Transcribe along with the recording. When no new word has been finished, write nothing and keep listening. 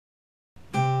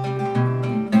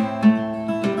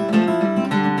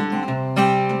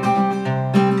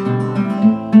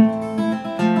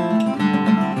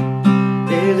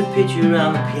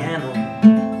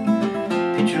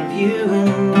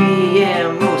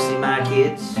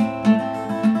It's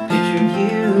picture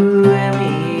you and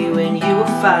me when you were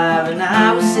 5 and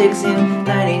I was 6 in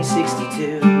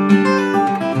 1962.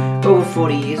 Over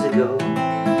 40 years ago,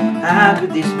 how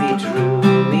could this be true?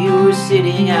 We were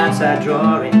sitting outside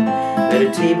drawing at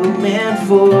a table meant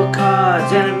for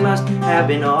cards, and it must have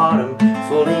been autumn,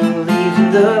 falling leaves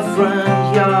in the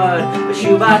front yard. A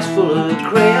shoebox full of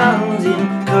crayons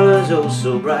in colors oh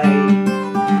so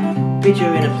bright.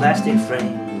 Picture in a plastic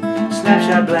frame,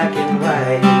 snapshot black and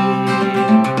white.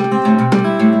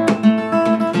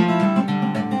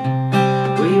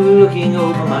 We were looking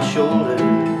over my shoulder,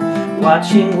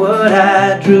 watching what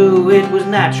I drew. It was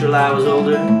natural I was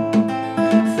older,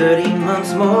 30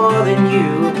 months more than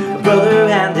you. A brother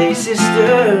and a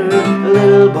sister, a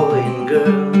little boy and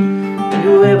girl. And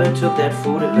whoever took that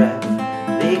photograph,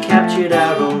 they captured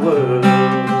our own world.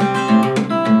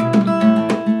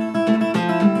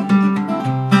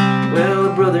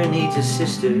 Well, a brother needs a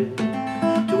sister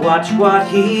to watch what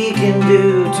he can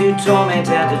do, to torment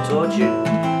and to torture,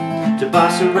 to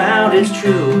boss around, it's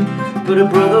true. But a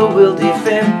brother will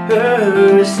defend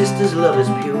her. A sister's love is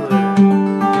pure,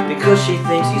 because she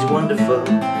thinks he's wonderful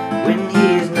when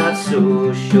he is not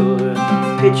so sure.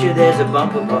 Picture there's a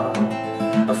bumper bar,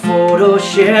 a Ford or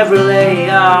Chevrolet,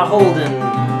 or Holden,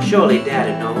 surely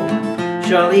Dad'd know.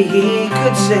 Surely he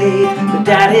could say, but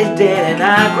Dad is dead and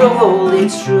I grow old.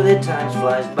 It's true that time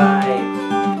flies by.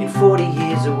 In 40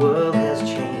 years the world has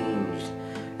changed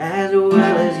as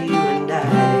well as you.